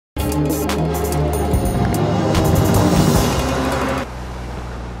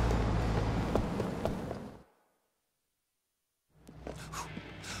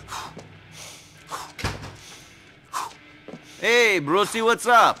Hey, Brucey, what's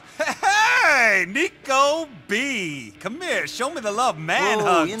up? Hey, Nico B. Come here, show me the love man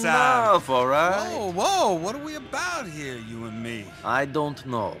hug time. Enough, all right? Whoa, what are we about here, you and me? I don't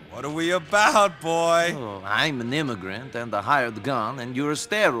know. What are we about, boy? Oh, I'm an immigrant and a hired gun, and you're a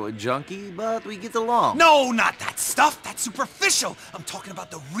steroid junkie, but we get along. No, not that stuff. That's superficial. I'm talking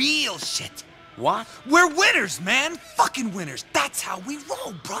about the real shit. What? We're winners, man. Fucking winners. That's how we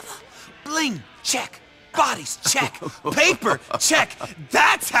roll, brother. Bling, check. Bodies, check. Paper, check.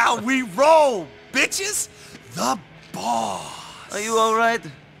 That's how we roll, bitches. The boss. Are you all right?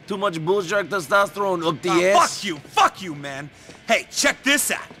 Too much bullshark testosterone up the ass? Fuck you, man. Hey, check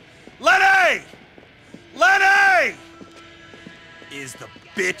this out. Lenny! Lenny! Is the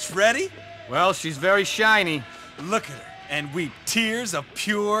bitch ready? Well, she's very shiny. Look at her and weep tears of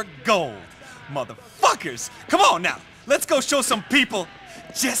pure gold. Motherfuckers! Come on now, let's go show some people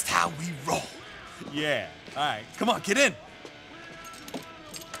just how we roll. Yeah, all right, come on, get in.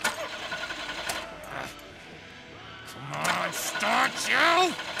 Come on, start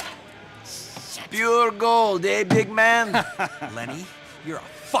you! Pure gold, eh, big man? Lenny, you're a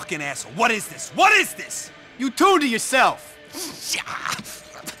fucking asshole. What is this? What is this? You two to yourself.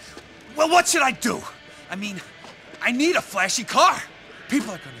 Well, what should I do? I mean, I need a flashy car. People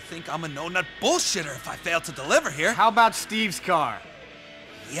are gonna think I'm a no-nut bullshitter if I fail to deliver here. How about Steve's car?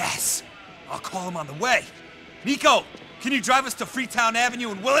 Yes, I'll call him on the way. Nico, can you drive us to Freetown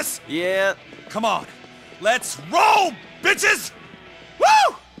Avenue in Willis? Yeah. Come on, let's roll, bitches!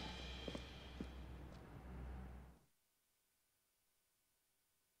 Woo!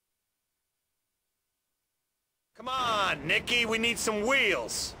 Come on, Nicky, we need some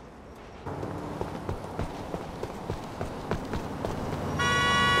wheels.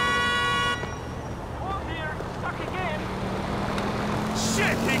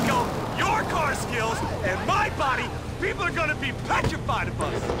 Shit, Nico! Your car skills and my body, people are gonna be petrified of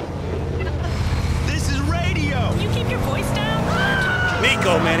us! This is radio! You keep your voice down?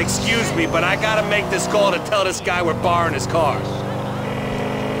 Nico, man, excuse me, but I gotta make this call to tell this guy we're borrowing his car.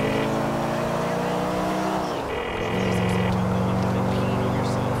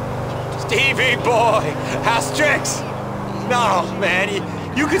 Stevie boy! How's tricks? No, man,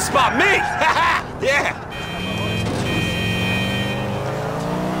 you can spot me! Yeah!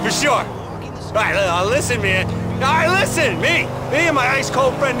 For sure. All right, listen, man. All right, listen. Me and my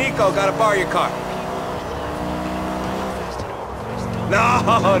ice-cold friend Nico gotta borrow your car. No.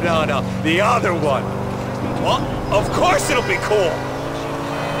 The other one. Well, of course it'll be cool.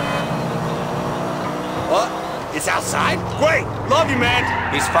 What? It's outside? Great. Love you, man.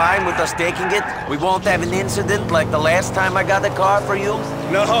 He's fine with us taking it? We won't have an incident like the last time I got a car for you?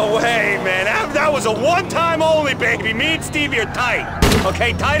 No way, man. That was a one-time only, baby. Me and Stevie are tight.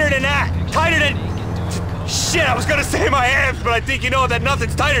 Okay, tighter than that. Tighter than... Shit, I was gonna say my abs, but I think you know that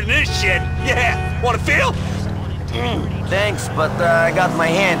nothing's tighter than this shit. Yeah. Wanna feel? Thanks, but I got my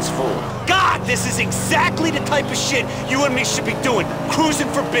hands full. God, this is exactly the type of shit you and me should be doing. Cruising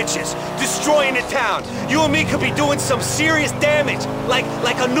for bitches, destroying a town. You and me could be doing some serious damage, like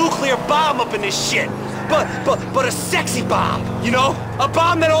a nuclear bomb up in this shit. But a sexy bomb, you know? A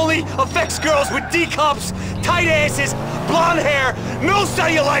bomb that only affects girls with D-cups, tight asses, blonde hair, no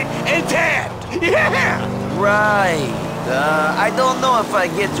cellulite, and tan. Yeah! Right. I don't know if I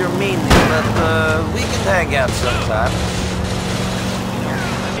get your meaning, but we can hang out sometime.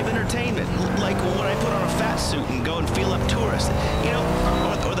 Of entertainment, like when I put on a fat suit and go and feel up tourists, you know,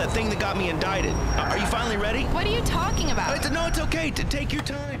 or that thing that got me indicted. Are you finally ready? What are you talking about? No, it's okay. To take your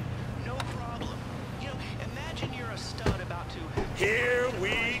time. No problem. You know, imagine you're a stud about to... Here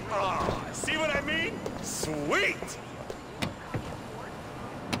we are. See what I mean? Sweet!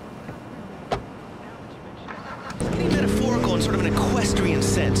 Pretty metaphorical in sort of an equestrian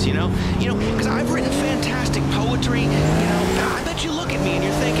sense, you know? Because I've written fantastic poetry, you know, I bet you look at me and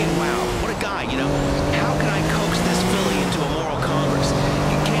you're thinking, wow, what a guy, you know? How can I coax this filly into a moral congress?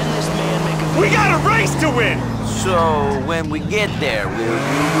 Can this man make a... We got a race to win! So, when we get there, will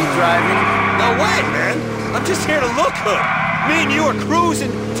you be driving? No way, man! I'm just here to look good. Me and you are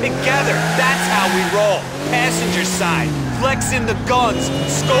cruising together. That's how we roll. Passenger side, flexing the guns,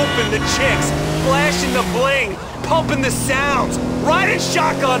 scoping the chicks, flashing the bling, pumping the sounds, riding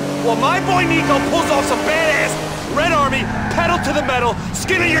shotgun while my boy Nico pulls off some badass Red Army, pedal to the metal,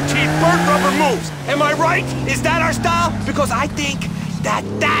 skin of your teeth, burnt rubber moves. Am I right? Is that our style? Because I think that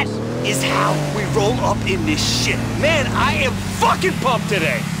is how we roll up in this shit. Man, I am fucking pumped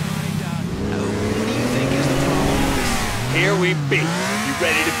today. What do you think is the problem with this? Here we be. You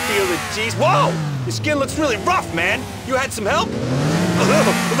ready to feel the G's? Whoa! Your skin looks really rough, man. You had some help? A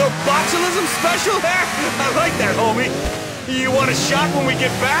little botulism special there? I like that, homie. You want a shot when we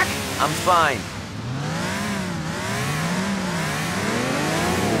get back? I'm fine.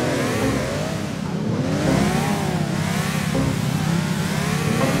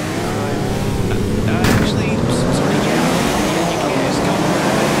 Actually, sort of, yeah. You can't just go.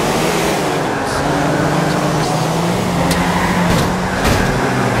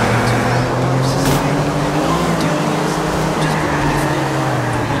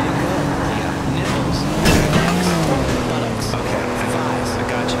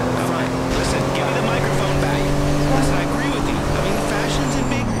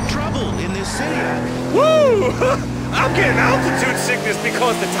 I'm getting altitude sickness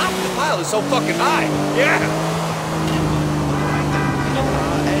because the top of the pile is so fucking high. Yeah. And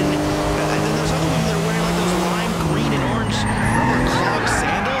then there's other women that are wearing like those lime green and orange rubber clog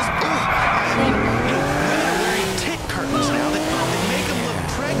sandals. Ugh. I mean, women are wearing tit curtains now that make them look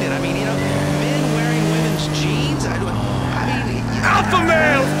pregnant. I mean, men wearing women's jeans. I mean, Alpha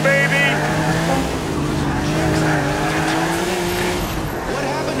males, baby. What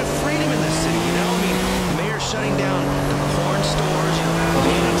happened to freedom in this city? I mean, the mayor's shutting down porn stores,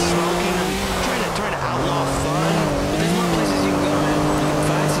 banning smoking, trying to outlaw fun. But there's more places you can go, man. You can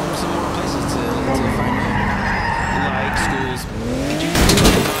find some more places to find out. Like schools. Could you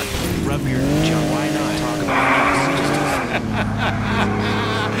not rub your junk? Why not talk about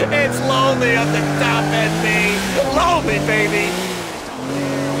it? It's lonely up the top, SB. Lonely, baby. I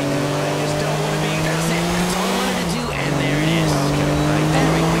just don't want to be. That's it. That's all I wanted to do, and there it is. Like that,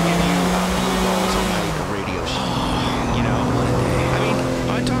 we can give you blue balls on my radio show. I mean,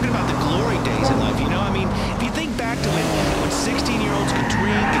 I'm talking about the glory days in life. I mean, if you think back to when 16-year-olds could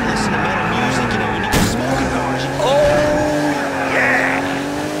drink and listen to metal music, when you could smoke in bars. Yeah.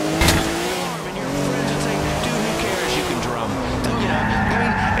 And your friends would say, dude, who cares? You can drum. I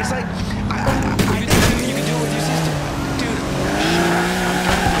mean, it's like, I think you can do it with your sister. Dude,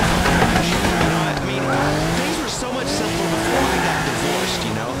 I mean, things were so much simpler before I got divorced,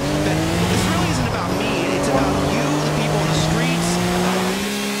 that this really isn't about me. It's about you, the people on the streets.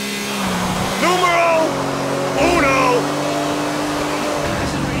 Numero uno.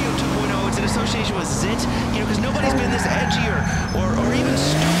 This is Radio 2.0. It's an association with Zit, because nobody's been this edgy or even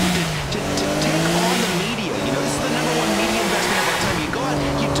stupid to take on the media. This is the #1 media investment of our time. You go out,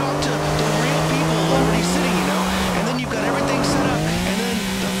 you talk to the real people in Liberty City, and then you've got everything set up, and then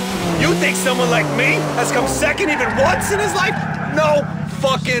the You think someone like me has come second even once in his life? No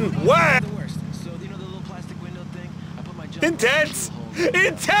fucking way. So, the little plastic window thing? I put my Intense.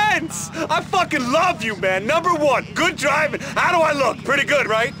 Intense! I fucking love you, man. #1, good driving. How do I look? Pretty good,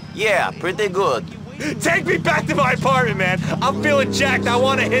 right? Yeah, pretty good. Take me back to my apartment, man. I'm feeling jacked. I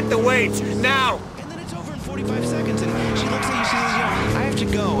want to hit the weights. Now. And then it's over in 45 seconds, and she looks at you, she says, I have to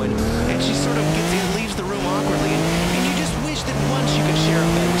go, and she sort of leaves the room awkwardly, and you just wish that once you could share a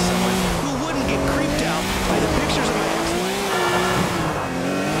bed with someone who wouldn't get creeped out by the pictures of my ex-wife.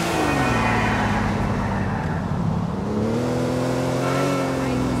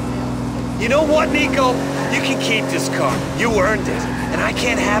 You know what, Nico? You can keep this car. You earned it. And I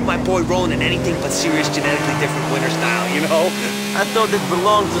can't have my boy rolling in anything but serious genetically different winter style, I thought it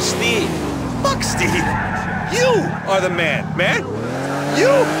belonged to Steve. Fuck Steve. You are the man. You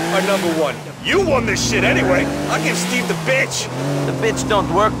are #1. You won this shit anyway. I'll give Steve the bitch. The bitch don't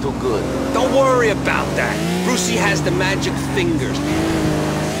work too good. Don't worry about that. Brucey has the magic fingers.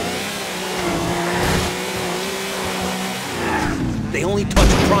 They only touch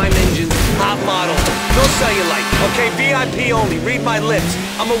prime engines, hot models, no cellulite. Okay, VIP only, read my lips.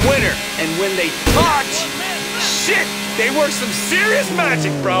 I'm a winner. And when they touch, shit, they work some serious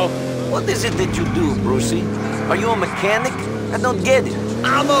magic, bro. What is it that you do, Brucey? Are you a mechanic? I don't get it.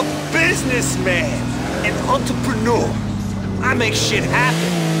 I'm a businessman, an entrepreneur. I make shit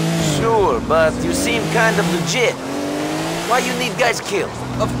happen. Sure, but you seem kind of legit. Why you need guys killed?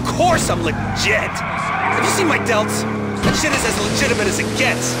 Of course I'm legit. Have you seen my delts? That shit is as legitimate as it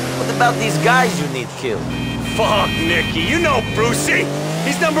gets. What about these guys you need killed? Fuck, Nicky. You know Brucey.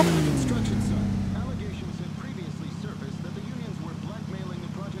 He's number... Construction site. Allegations had previously surfaced that the unions were blackmailing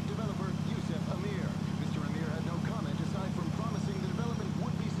the project developer, Yusef Amir. Mr. Amir had no comment aside from promising the development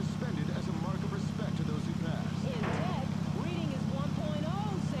would be suspended as a mark of respect to those who passed. In tech, reading is 1.0,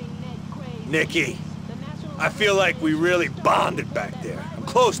 say Ned Crazy. Nicky, I feel like we really bonded back there. I'm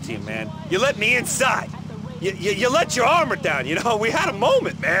close to you, man. You let me inside. You let your armor down, We had a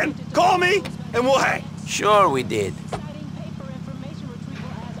moment, man. Call me, and we'll hang. Sure we did. Citing paper information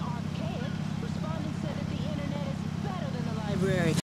retrieval as archaic, respondents said that the internet is better than the library.